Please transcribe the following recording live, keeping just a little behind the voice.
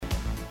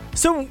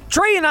So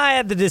Trey and I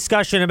had the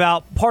discussion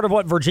about part of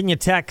what Virginia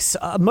Tech's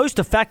most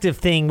effective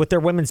thing with their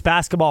women's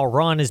basketball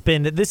run has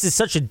been that this is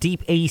such a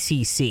deep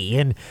ACC.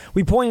 And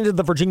we pointed to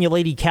the Virginia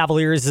Lady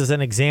Cavaliers as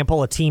an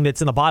example, a team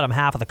that's in the bottom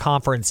half of the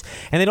conference.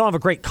 And they don't have a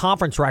great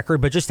conference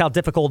record, but just how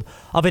difficult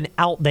of an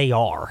out they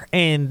are.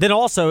 And then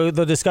also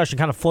the discussion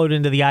kind of flowed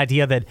into the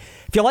idea that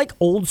if you like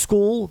old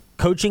school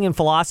coaching and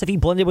philosophy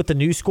blended with the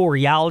new school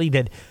reality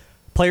that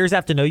players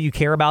have to know you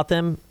care about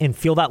them and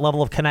feel that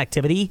level of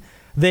connectivity,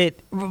 that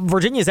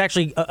Virginia is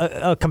actually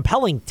a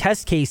compelling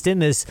test case in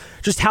this,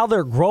 just how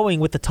they're growing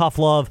with the tough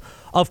love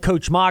of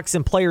Coach Mox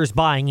and players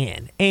buying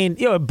in.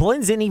 And, it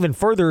blends in even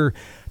further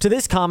to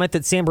this comment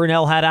that Sam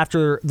Brunell had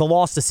after the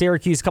loss to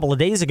Syracuse a couple of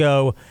days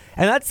ago.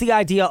 And that's the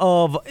idea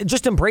of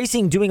just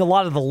embracing doing a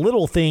lot of the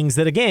little things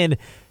that, again,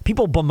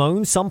 people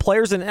bemoan some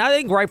players, and I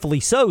think rightfully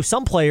so,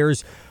 some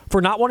players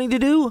for not wanting to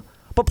do.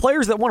 But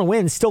players that want to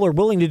win still are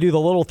willing to do the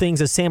little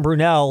things, as Sam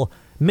Brunell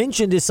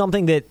mentioned, is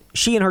something that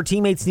she and her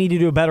teammates need to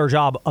do a better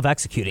job of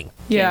executing.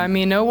 Yeah, I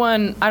mean,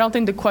 I don't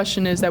think the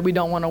question is that we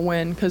don't want to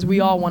win, because we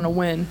all want to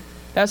win.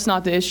 That's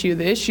not the issue.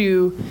 The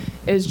issue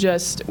is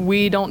just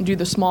we don't do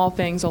the small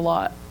things a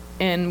lot.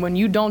 And when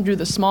you don't do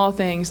the small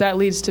things, that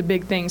leads to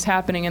big things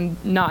happening,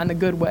 and not in a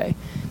good way.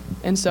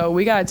 And so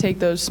we got to take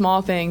those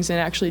small things and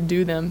actually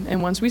do them.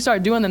 And once we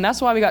start doing them,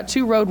 that's why we got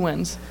 2 road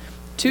wins.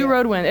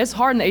 Road wins. It's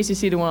hard in the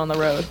ACC to win on the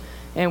road.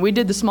 And we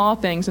did the small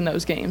things in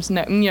those games.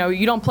 And,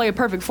 you don't play a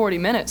perfect 40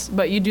 minutes,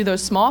 but you do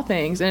those small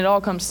things, and it all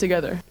comes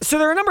together. So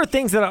there are a number of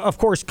things that, of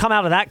course, come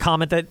out of that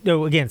comment that,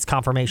 again, it's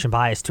confirmation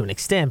bias to an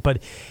extent,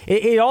 but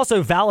it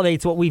also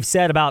validates what we've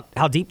said about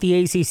how deep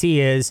the ACC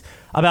is,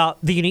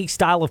 about the unique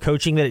style of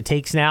coaching that it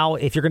takes now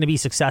if you're going to be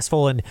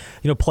successful, and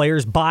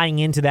players buying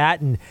into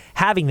that and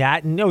having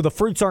that. And the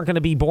fruits aren't going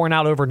to be borne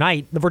out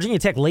overnight. The Virginia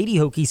Tech Lady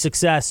Hokies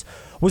success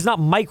was not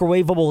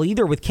microwavable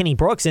either with Kenny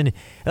Brooks, and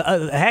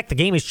heck, the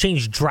game has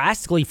changed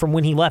drastically from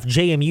when he left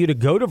JMU to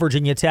go to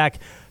Virginia Tech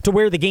to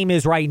where the game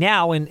is right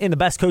now, and the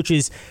best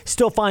coaches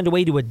still find a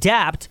way to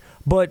adapt,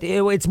 but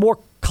it's more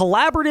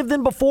collaborative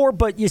than before,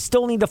 but you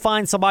still need to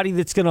find somebody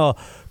that's going to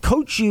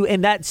coach you,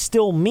 and that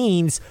still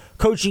means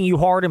coaching you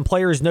hard, and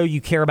players know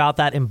you care about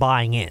that and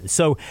buying in.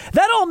 So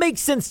that all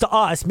makes sense to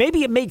us.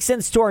 Maybe it makes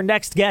sense to our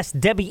next guest,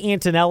 Debbie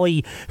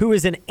Antonelli, who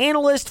is an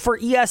analyst for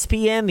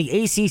ESPN, the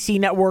ACC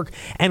Network,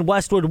 and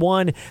Westwood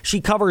One. She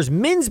covers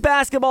men's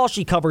basketball,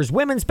 she covers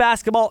women's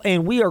basketball,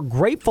 and we are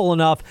grateful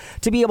enough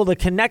to be able to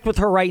connect with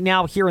her right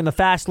now here in the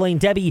Fast Lane.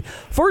 Debbie,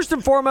 first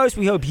and foremost,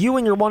 we hope you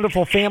and your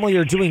wonderful family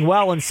are doing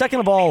well, and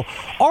second of all,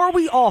 are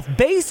we off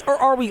base, or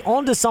are we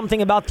onto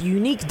something about the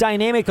unique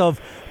dynamic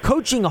of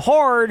coaching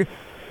hard,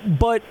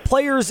 but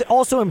players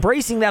also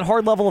embracing that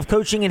hard level of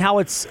coaching, and how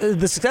it's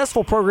the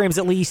successful programs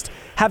at least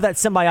have that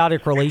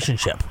symbiotic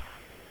relationship?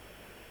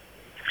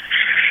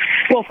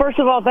 Well, first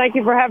of all, thank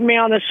you for having me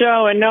on the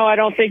show. And no, I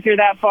don't think you're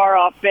that far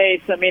off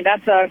base. I mean,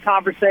 that's a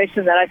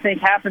conversation that I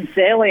think happens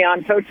daily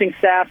on coaching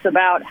staffs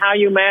about how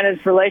you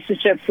manage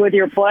relationships with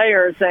your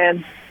players.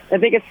 And I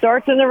think it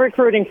starts in the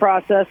recruiting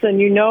process.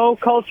 And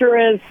culture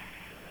is,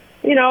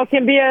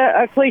 can be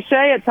a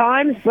cliche at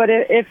times, but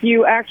if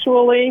you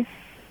actually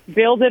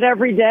build it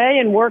every day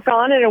and work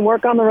on it and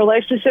work on the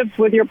relationships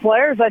with your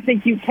players, I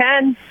think you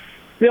can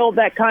build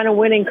that kind of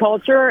winning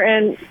culture.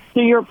 And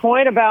to your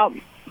point about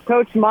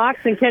Coach Mox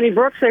and Kenny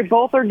Brooks, they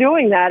both are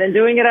doing that and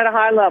doing it at a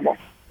high level.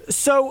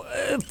 So,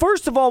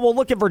 first of all, we'll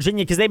look at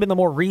Virginia because they've been the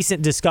more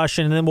recent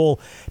discussion, and then we'll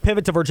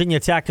pivot to Virginia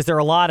Tech because there are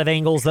a lot of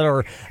angles that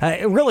are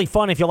really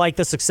fun if you like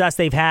the success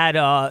they've had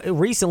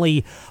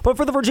recently. But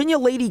for the Virginia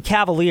Lady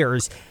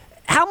Cavaliers,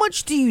 how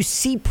much do you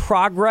see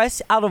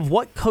progress out of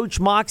what Coach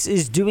Mox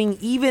is doing,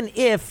 even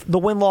if the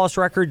win-loss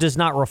record does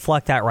not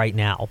reflect that right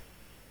now?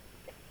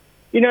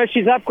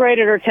 She's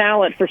upgraded her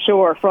talent for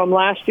sure from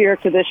last year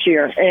to this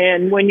year.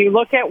 And when you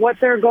look at what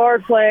their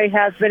guard play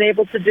has been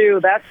able to do,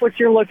 that's what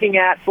you're looking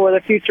at for the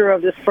future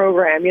of this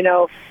program.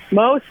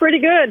 Mo's pretty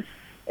good.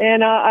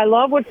 And I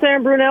love what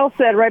Sam Brunell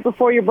said right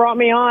before you brought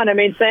me on. I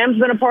mean, Sam's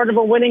been a part of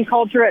a winning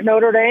culture at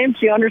Notre Dame.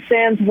 She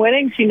understands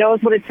winning. She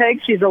knows what it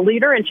takes. She's a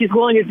leader, and she's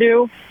willing to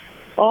do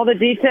all the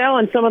detail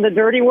and some of the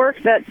dirty work,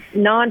 that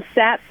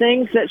non-stat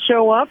things that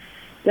show up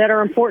that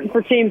are important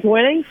for teams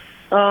winning.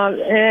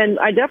 And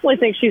I definitely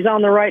think she's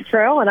on the right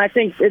trail, and I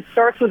think it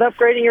starts with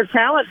upgrading your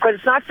talent, but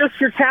it's not just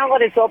your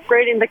talent, it's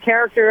upgrading the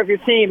character of your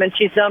team, and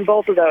she's done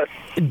both of those.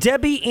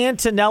 Debbie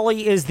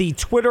Antonelli is the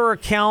Twitter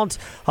account,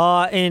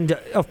 and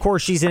of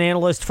course she's an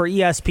analyst for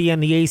ESPN,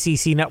 the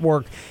ACC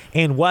Network,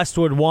 and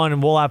Westwood One,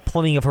 and we'll have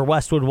plenty of her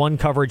Westwood One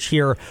coverage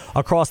here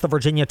across the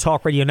Virginia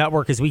Talk Radio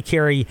Network as we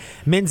carry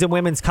men's and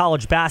women's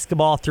college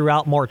basketball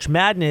throughout March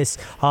Madness.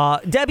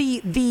 Debbie,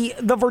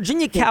 the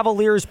Virginia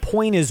Cavaliers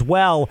point as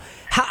well,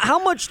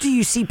 how much do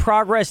you see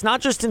progress,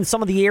 not just in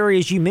some of the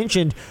areas you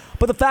mentioned,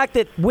 but the fact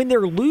that when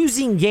they're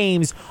losing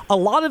games, a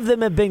lot of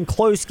them have been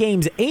close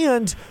games,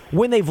 and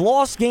when they've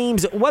lost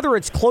games, whether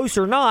it's close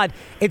or not,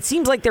 it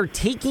seems like they're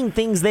taking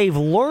things they've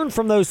learned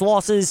from those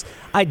losses,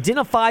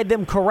 identified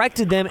them,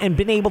 corrected them, and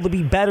been able to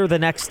be better the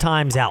next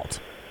times out?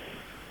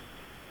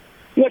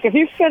 Look, if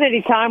you've spent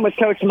any time with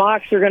Coach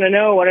Mox, you're going to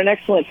know what an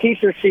excellent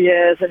teacher she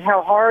is and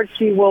how hard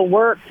she will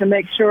work to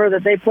make sure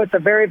that they put the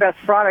very best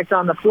product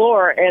on the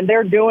floor, and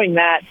they're doing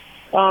that.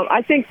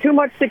 I think too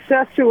much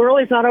success too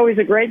early is not always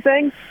a great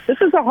thing. This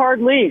is a hard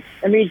league.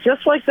 I mean,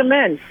 just like the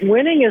men,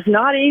 winning is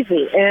not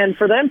easy. And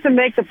for them to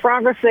make the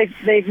progress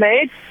they've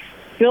made,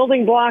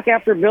 building block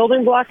after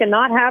building block, and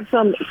not have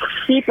some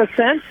steep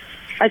ascent,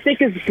 I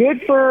think is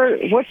good for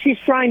what she's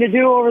trying to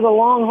do over the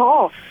long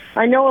haul.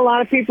 I know a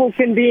lot of people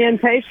can be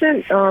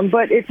impatient,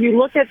 but if you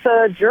look at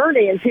the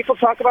journey, and people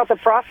talk about the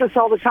process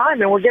all the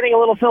time, and we're getting a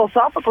little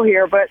philosophical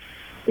here, but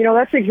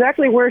that's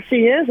exactly where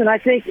she is. And I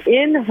think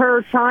in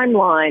her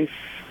timeline,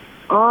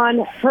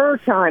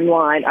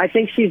 I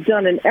think she's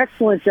done an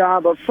excellent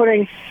job of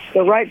putting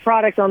the right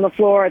product on the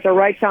floor at the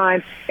right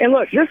time. And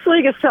look, this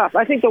league is tough.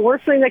 I think the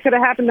worst thing that could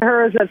have happened to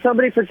her is that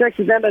somebody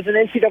projected them as an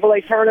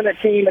NCAA tournament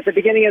team at the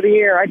beginning of the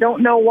year. I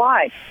don't know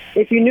why.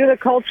 If you knew the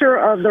culture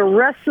of the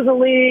rest of the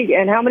league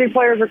and how many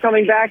players are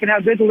coming back and how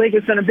good the league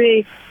was going to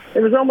be, it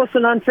was almost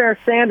an unfair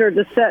standard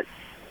to set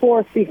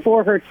forth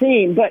before her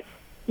team. But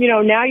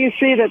now you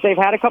see that they've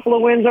had a couple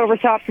of wins over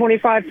top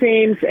 25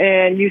 teams,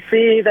 and you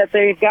see that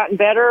they've gotten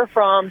better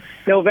from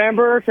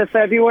November to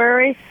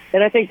February.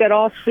 And I think that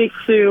all speaks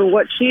to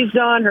what she's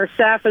done, her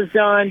staff has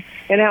done,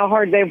 and how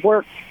hard they've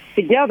worked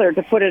together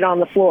to put it on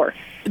the floor.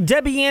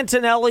 Debbie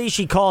Antonelli,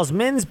 she calls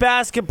men's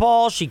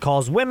basketball, she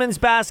calls women's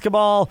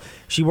basketball,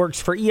 she works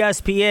for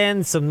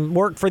ESPN, some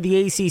work for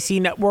the ACC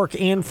network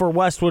and for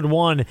Westwood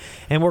One,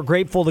 and we're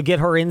grateful to get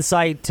her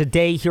insight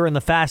today here in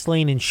the Fast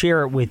Lane and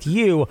share it with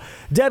you.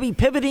 Debbie,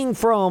 pivoting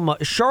from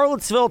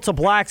Charlottesville to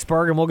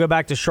Blacksburg, and we'll go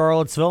back to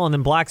Charlottesville and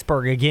then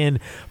Blacksburg again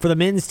for the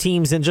men's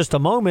teams in just a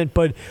moment,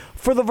 but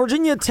for the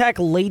Virginia Tech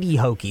Lady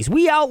Hokies,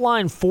 we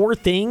outlined 4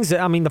 things.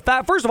 I mean,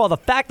 first of all, the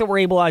fact that we're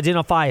able to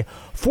identify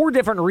 4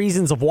 different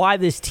reasons of why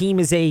this team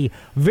is a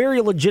very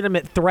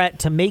legitimate threat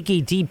to make a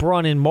deep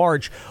run in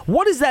March.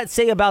 What does that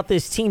say about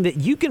this team, that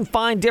you can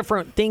find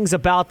different things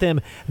about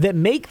them that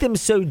make them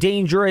so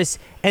dangerous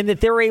and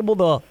that they're able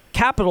to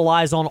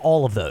capitalize on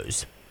all of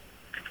those?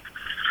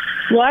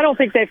 Well, I don't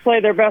think they've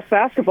played their best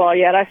basketball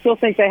yet. I still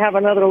think they have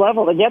another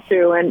level to get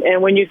to.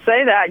 And when you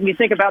say that and you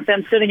think about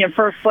them sitting in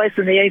first place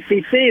in the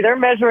ACC, they're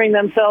measuring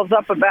themselves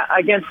up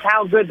against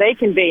how good they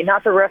can be,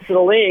 not the rest of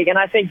the league. And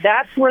I think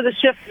that's where the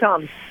shift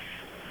comes.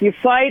 You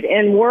fight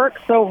and work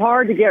so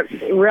hard to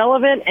get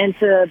relevant and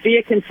to be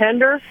a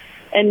contender.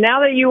 And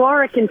now that you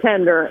are a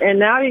contender and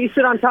now that you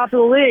sit on top of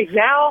the league,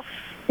 now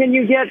can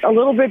you get a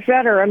little bit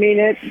better? I mean,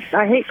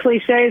 I hate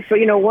cliches, but,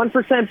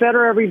 1%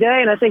 better every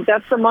day. And I think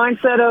that's the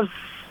mindset of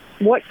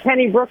what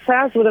Kenny Brooks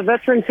has with a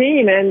veteran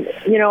team. And,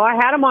 I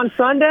had him on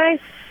Sunday.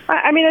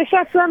 I mean, they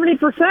shot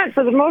 70%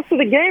 for the most of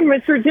the game.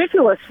 It's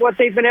ridiculous what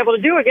they've been able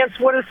to do against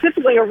what is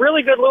typically a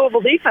really good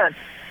Louisville defense.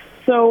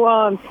 So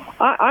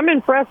I'm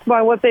impressed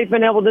by what they've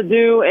been able to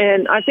do,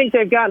 and I think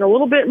they've gotten a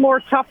little bit more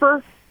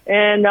tougher,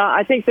 and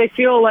I think they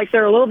feel like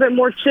they're a little bit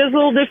more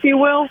chiseled, if you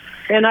will,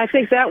 and I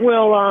think that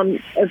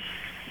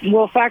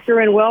will factor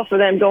in well for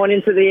them going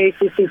into the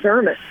ACC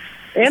tournament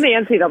and the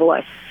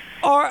NCAA.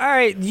 All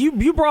right,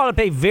 you brought up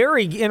a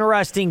very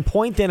interesting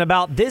point then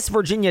about this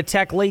Virginia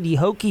Tech Lady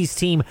Hokies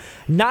team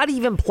not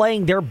even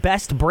playing their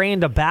best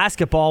brand of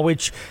basketball,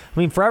 which, I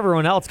mean, for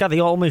everyone else, they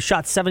almost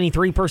shot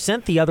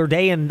 73% the other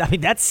day, and I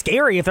mean, that's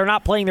scary if they're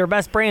not playing their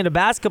best brand of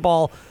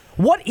basketball.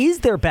 What is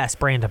their best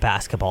brand of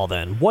basketball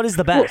then? What is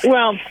the best?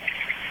 Well,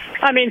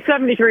 I mean,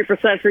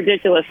 73% is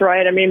ridiculous,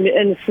 right? I mean,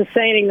 and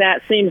sustaining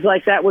that seems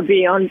like that would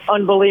be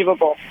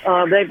unbelievable.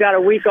 They've got a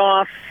week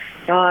off.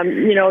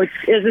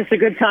 Is this a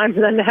good time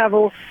for them to have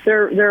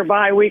their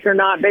bye week or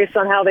not based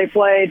on how they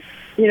played?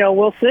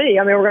 We'll see.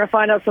 I mean, we're going to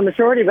find out some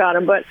maturity about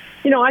them. But,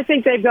 I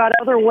think they've got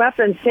other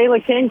weapons.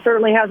 Kayla King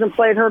certainly hasn't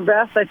played her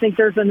best. I think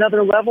there's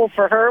another level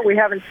for her we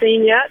haven't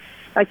seen yet.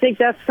 I think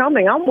that's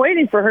coming. I'm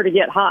waiting for her to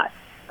get hot.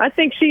 I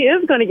think she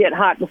is going to get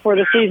hot before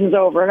the season's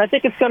over. And I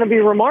think it's going to be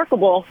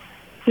remarkable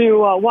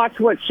to watch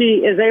what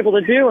she is able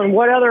to do and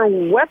what other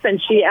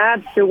weapons she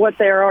adds to what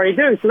they're already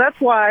doing. So that's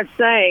why I'm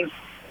saying,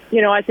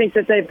 I think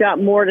that they've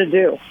got more to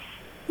do.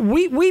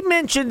 We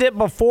mentioned it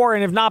before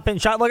and have not been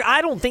shot. Look,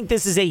 I don't think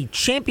this is a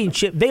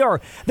championship. Their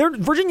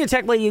Virginia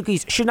Tech Lady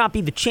Hokies should not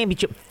be the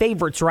championship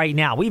favorites right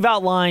now. We've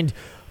outlined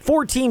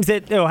 4 teams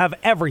that have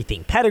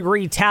everything: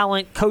 pedigree,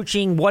 talent,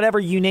 coaching, whatever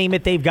you name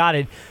it, they've got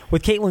it.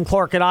 With Caitlin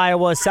Clark at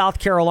Iowa, South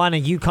Carolina,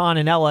 UConn,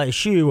 and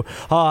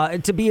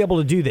LSU to be able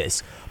to do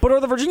this. But are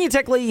the Virginia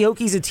Tech Lady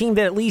Hokies a team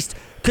that at least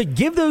could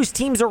give those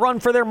teams a run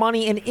for their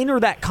money and enter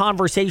that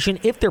conversation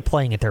if they're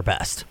playing at their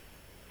best?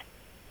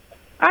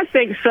 I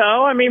think so.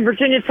 I mean,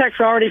 Virginia Tech's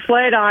already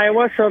played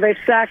Iowa, so they've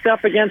stacked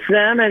up against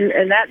them,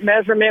 and that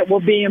measurement will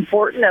be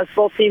important as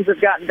both teams have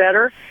gotten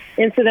better.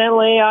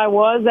 Incidentally, I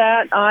was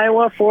at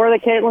Iowa for the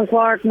Caitlin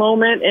Clark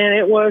moment, and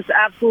it was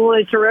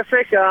absolutely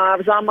terrific. I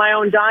was on my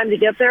own dime to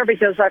get there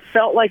because I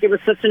felt like it was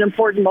such an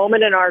important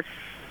moment in our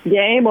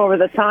game over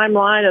the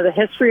timeline of the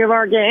history of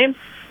our game.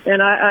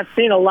 and I've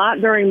seen a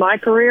lot during my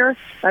career.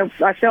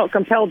 I felt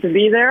compelled to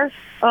be there.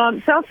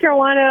 South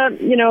Carolina,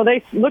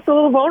 they looked a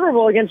little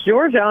vulnerable against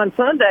Georgia on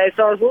Sunday,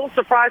 so I was a little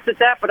surprised at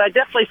that, but I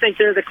definitely think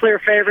they're the clear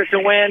favorite to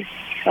win.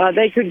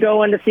 They could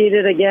go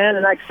undefeated again,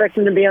 and I expect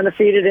them to be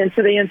undefeated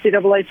into the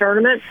NCAA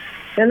tournament.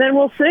 And then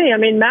we'll see. I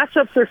mean,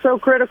 matchups are so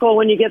critical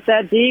when you get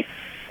that deep,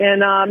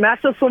 and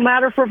matchups will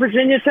matter for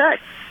Virginia Tech.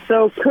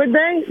 So could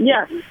they?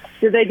 Yes.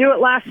 Did they do it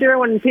last year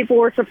when people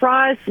were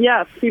surprised?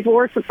 Yes, people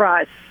were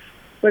surprised.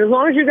 But as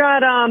long as you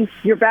got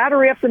your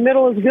battery up the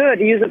middle is good,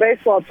 to use a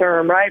baseball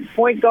term, right?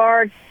 Point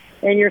guard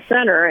and your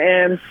center.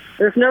 And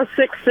there's no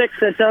 6'6"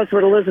 that does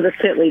what Elizabeth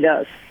Kitley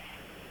does.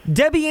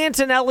 Debbie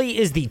Antonelli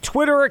is the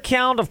Twitter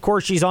account. Of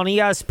course, she's on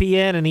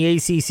ESPN and the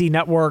ACC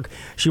network.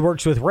 She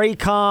works with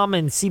Raycom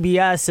and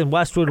CBS and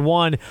Westwood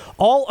One,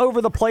 all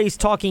over the place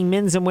talking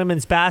men's and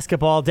women's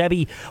basketball.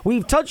 Debbie,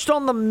 we've touched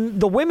on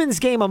the women's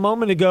game a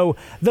moment ago.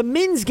 The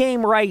men's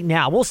game right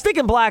now. We'll stick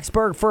in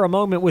Blacksburg for a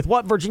moment with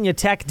what Virginia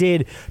Tech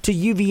did to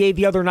UVA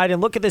the other night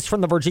and look at this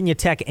from the Virginia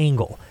Tech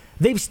angle.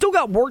 They've still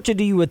got work to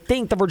do, you would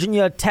think, the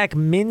Virginia Tech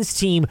men's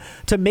team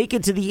to make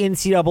it to the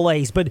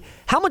NCAAs. But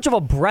how much of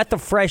a breath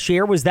of fresh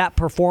air was that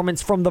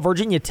performance from the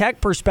Virginia Tech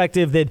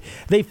perspective that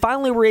they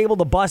finally were able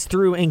to bust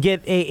through and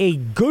get a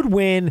good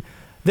win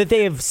that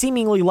they have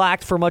seemingly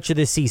lacked for much of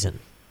this season?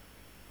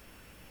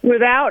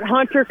 Without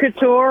Hunter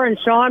Couture and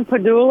Sean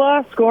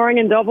Padula scoring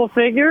in double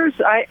figures,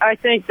 I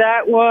think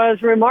that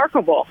was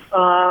remarkable.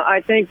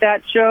 I think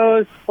that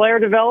shows player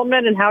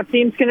development and how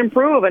teams can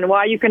improve and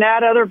why you can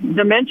add other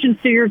dimensions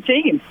to your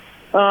team.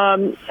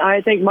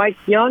 I think Mike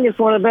Young is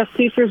one of the best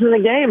teachers in the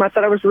game. I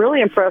thought it was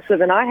really impressive,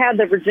 and I had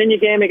the Virginia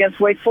game against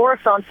Wake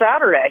Forest on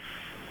Saturday.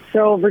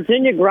 So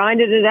Virginia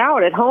grinded it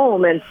out at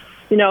home, and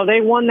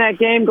they won that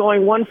game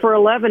going 1 for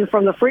 11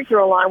 from the free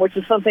throw line, which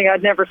is something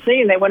I'd never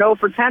seen. They went 0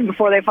 for 10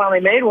 before they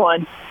finally made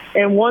one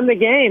and won the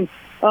game.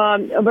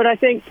 But I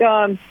think,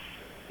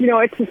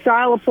 it's the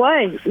style of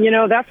play.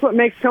 That's what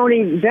makes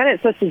Tony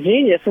Bennett such a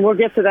genius, and we'll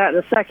get to that in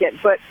a second.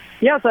 But,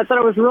 yes, I thought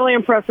it was really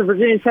impressive.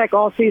 Virginia Tech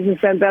all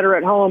season's been better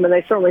at home, and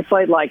they certainly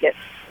played like it.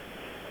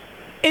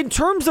 In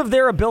terms of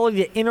their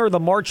ability to enter the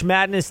March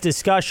Madness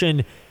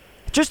discussion,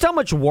 just how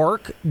much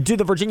work do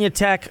the Virginia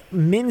Tech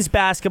men's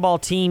basketball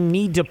team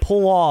need to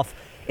pull off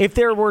if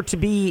there were to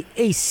be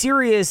a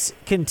serious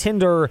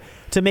contender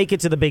to make it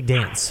to the big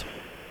dance?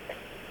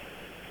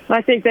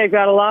 I think they've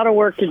got a lot of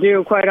work to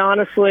do, quite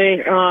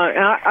honestly.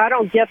 I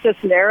don't get this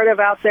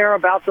narrative out there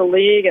about the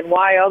league and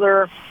why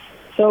other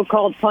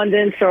so-called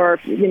pundits are,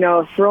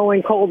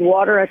 throwing cold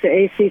water at the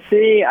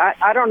ACC.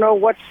 I don't know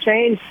what's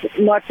changed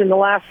much in the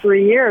last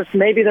 3 years.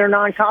 Maybe their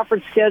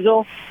non-conference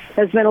schedule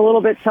has been a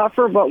little bit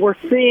tougher, but we're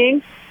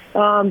seeing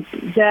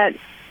that,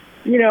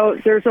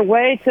 there's a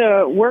way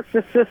to work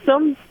the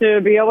system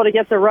to be able to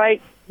get the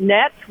right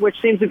net,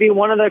 which seems to be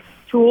one of the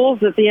tools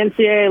that the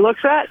NCAA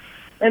looks at.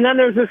 And then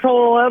there's this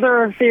whole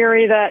other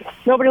theory that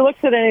nobody looks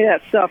at any of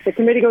that stuff. The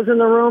committee goes in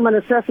the room and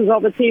assesses all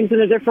the teams in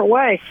a different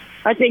way.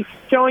 I think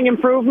showing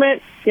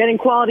improvement, getting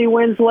quality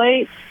wins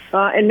late,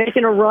 and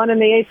making a run in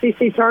the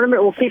ACC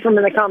tournament will keep them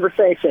in the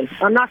conversation.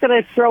 I'm not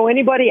going to throw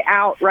anybody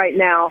out right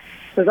now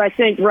because I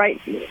think right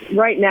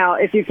now,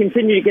 if you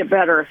continue to get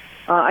better,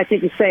 I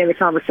think you stay in the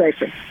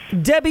conversation.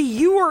 Debbie,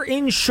 you were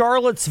in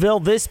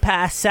Charlottesville this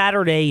past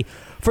Saturday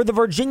for the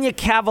Virginia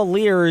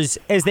Cavaliers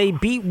as they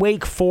beat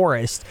Wake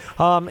Forest.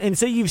 And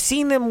so you've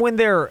seen them when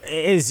they're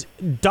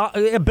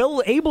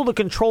able to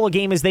control a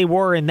game as they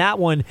were in that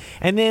one,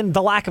 and then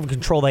the lack of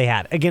control they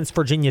had against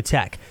Virginia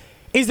Tech.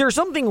 Is there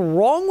something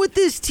wrong with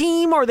this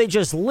team? Are they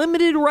just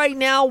limited right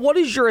now? What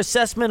is your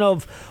assessment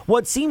of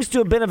what seems to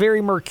have been a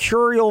very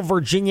mercurial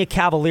Virginia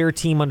Cavalier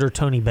team under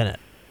Tony Bennett?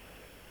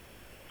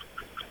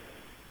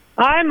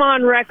 I'm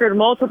on record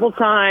multiple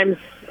times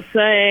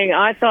saying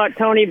I thought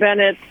Tony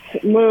Bennett's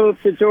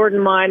move to Jordan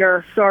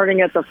Minor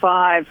starting at the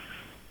 5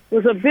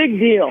 was a big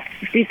deal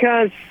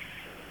because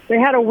they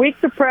had a week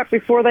to prep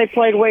before they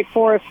played Wake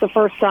Forest the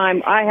first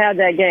time. I had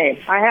that game.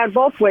 I had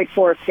both Wake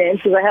Forest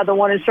games because I had the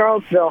one in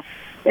Charlottesville.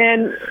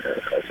 And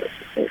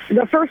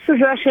the first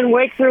possession,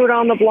 Wake threw it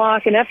on the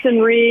block, and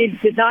Efton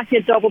Reed did not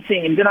get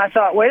double-teamed. And I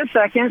thought, wait a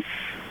second.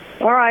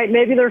 All right,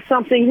 maybe there's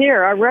something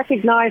here. I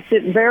recognized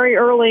it very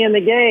early in the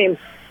game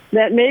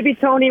that maybe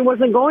Tony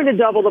wasn't going to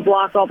double the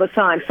block all the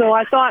time. So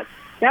I thought,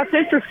 that's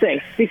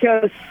interesting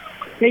because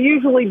they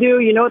usually do.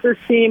 You know what their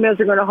scheme is.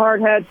 They're going to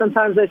hard head.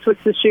 Sometimes they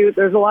switch to shoot.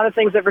 There's a lot of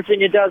things that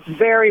Virginia does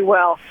very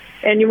well.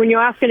 And when you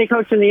ask any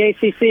coach in the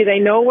ACC, they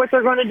know what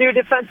they're going to do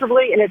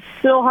defensively, and it's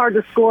still hard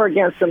to score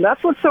against them.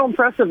 That's what's so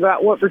impressive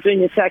about what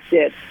Virginia Tech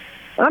did.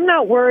 I'm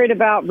not worried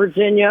about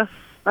Virginia.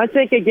 I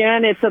think,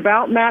 again, it's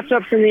about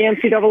matchups in the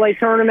NCAA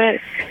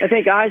tournament. I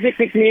think Isaac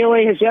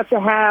McNeely has yet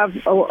to have,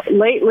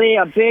 lately,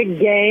 a big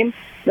game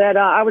that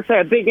I would say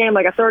a big game,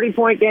 like a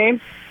 30-point game.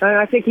 And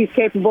I think he's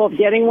capable of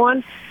getting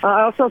one.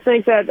 I also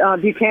think that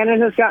Buchanan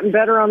has gotten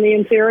better on the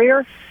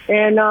interior.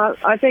 And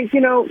I think,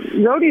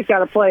 Rhodey's got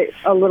to play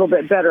a little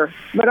bit better.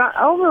 But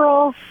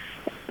overall,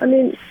 I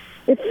mean,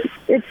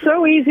 it's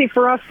so easy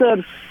for us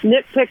to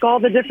nitpick all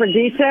the different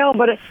detail,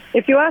 but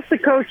if you ask the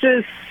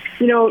coaches,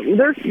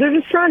 they're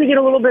just trying to get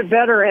a little bit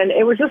better, and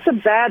it was just a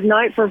bad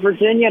night for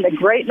Virginia and a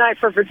great night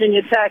for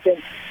Virginia Tech.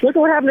 And look at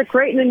what happened to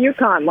Creighton and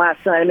UConn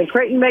last night. I mean,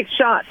 Creighton makes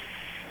shots.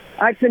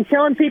 I've been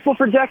telling people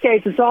for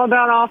decades it's all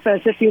about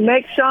offense. If you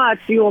make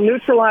shots, you will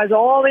neutralize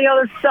all the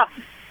other stuff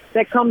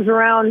that comes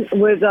around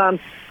with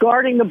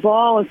guarding the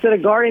ball instead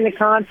of guarding the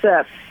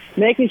concept,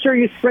 making sure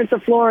you sprint the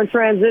floor in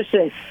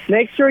transition,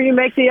 make sure you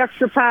make the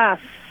extra pass.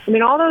 I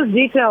mean, all those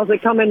details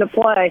that come into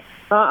play.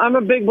 I'm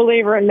a big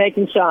believer in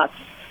making shots.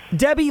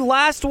 Debbie,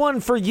 last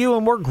one for you,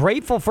 and we're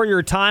grateful for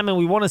your time, and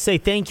we want to say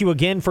thank you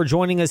again for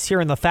joining us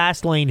here in the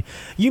Fast Lane.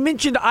 You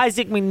mentioned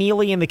Isaac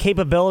McNeely and the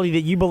capability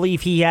that you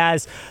believe he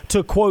has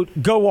to, quote,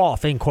 go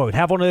off, end quote,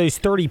 have one of those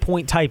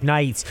 30-point type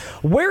nights.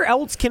 Where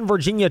else can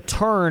Virginia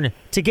turn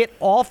to get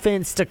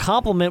offense to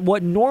complement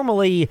what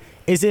normally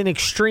is an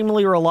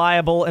extremely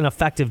reliable and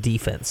effective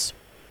defense?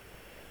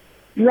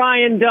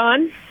 Ryan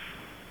Dunn.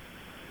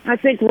 I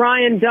think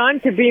Ryan Dunn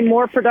could be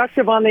more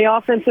productive on the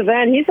offensive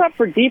end. He's up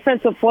for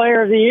Defensive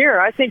Player of the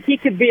Year. I think he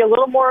could be a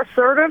little more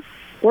assertive,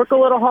 work a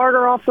little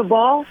harder off the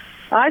ball.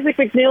 Isaac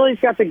McNeely's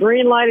got the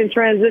green light in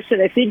transition.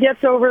 If he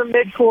gets over the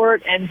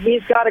midcourt and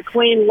he's got a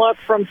clean look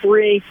from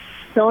three,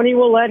 Tony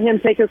will let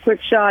him take a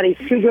quick shot. He's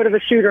too good of a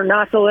shooter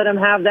not to let him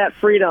have that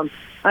freedom.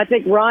 I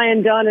think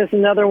Ryan Dunn is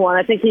another one.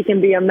 I think he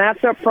can be a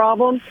matchup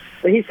problem,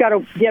 but he's got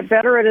to get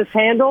better at his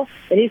handle,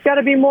 and he's got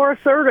to be more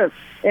assertive.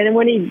 And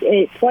when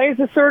he plays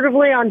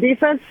assertively on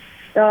defense,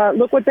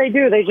 look what they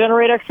do. They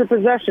generate extra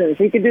possessions.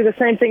 He could do the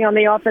same thing on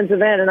the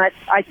offensive end, and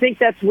I think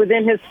that's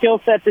within his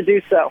skill set to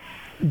do so.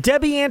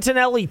 Debbie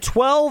Antonelli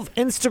 12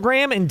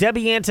 Instagram and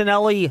Debbie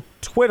Antonelli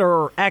Twitter,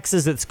 or X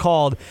as it's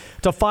called,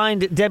 to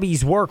find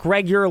Debbie's work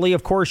regularly.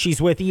 Of course,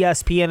 she's with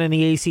ESPN and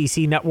the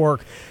ACC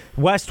network,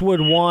 Westwood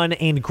One,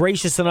 and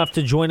gracious enough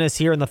to join us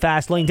here in the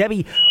Fast Lane.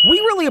 Debbie, we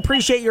really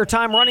appreciate your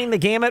time running the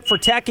gamut for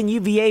Tech and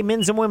UVA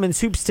men's and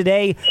women's hoops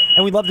today,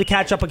 and we'd love to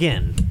catch up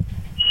again.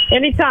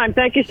 Anytime.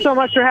 Thank you so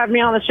much for having me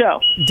on the show.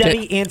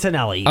 Debbie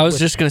Antonelli. I was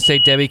just going to say,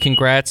 Debbie,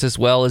 congrats as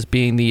well as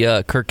being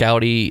the Kirk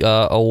Gowdy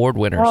Award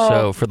winner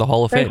so for the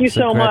Hall of Fame. Thank you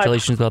so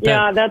congratulations much.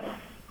 about that. Yeah,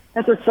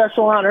 that's a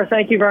special honor.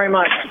 Thank you very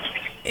much.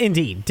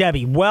 Indeed,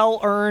 Debbie,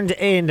 well-earned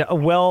and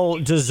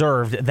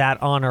well-deserved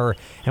that honor,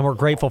 and we're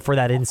grateful for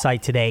that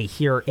insight today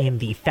here in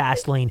the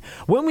Fast Lane.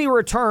 When we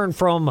return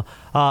from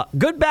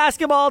good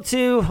basketball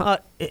to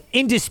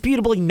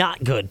indisputably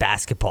not good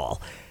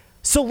basketball,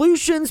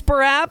 solutions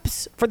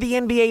perhaps for the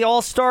NBA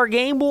All-Star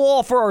Game, we'll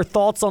offer our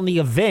thoughts on the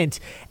event,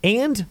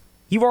 and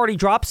you've already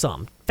dropped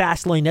some.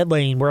 Fast Lane, Ed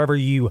Lane, wherever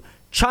you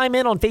chime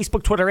in on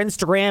Facebook, Twitter,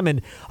 Instagram,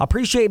 and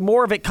appreciate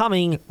more of it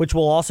coming, which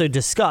we'll also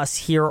discuss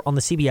here on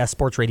the CBS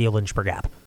Sports Radio Lynchburg app.